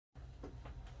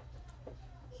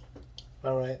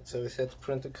Alright, so we set the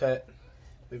printer cut.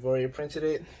 We've already printed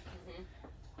it.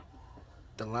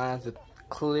 The lines are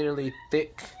clearly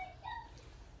thick.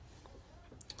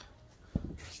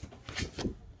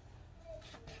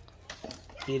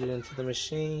 Feed it into the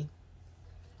machine.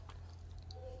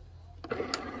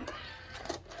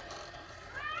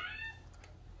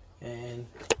 And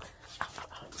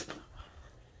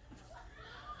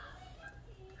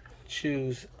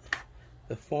choose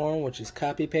the form, which is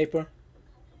copy paper.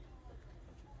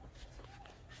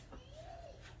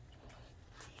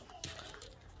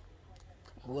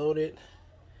 Load it,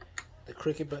 the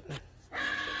Cricut button.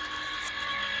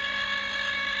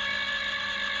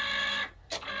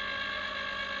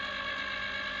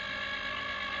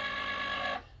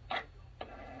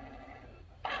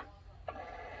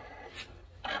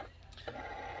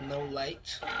 No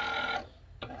light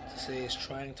to say it's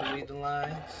trying to read the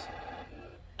lines.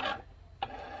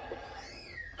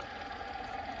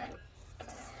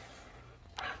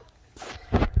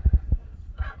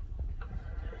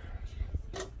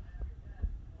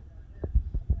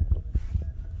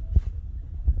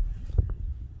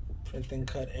 Printing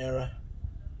cut error.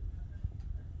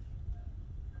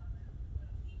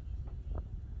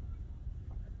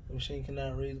 The machine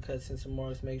cannot read the cut sensor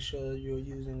marks. Make sure you're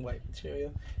using white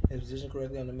material and positioned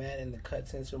correctly on the mat and the cut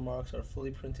sensor marks are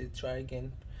fully printed. Try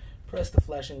again. Press the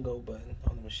flash and go button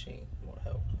on the machine. More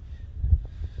help.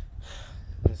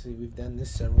 Let's see, we've done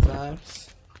this several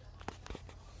times.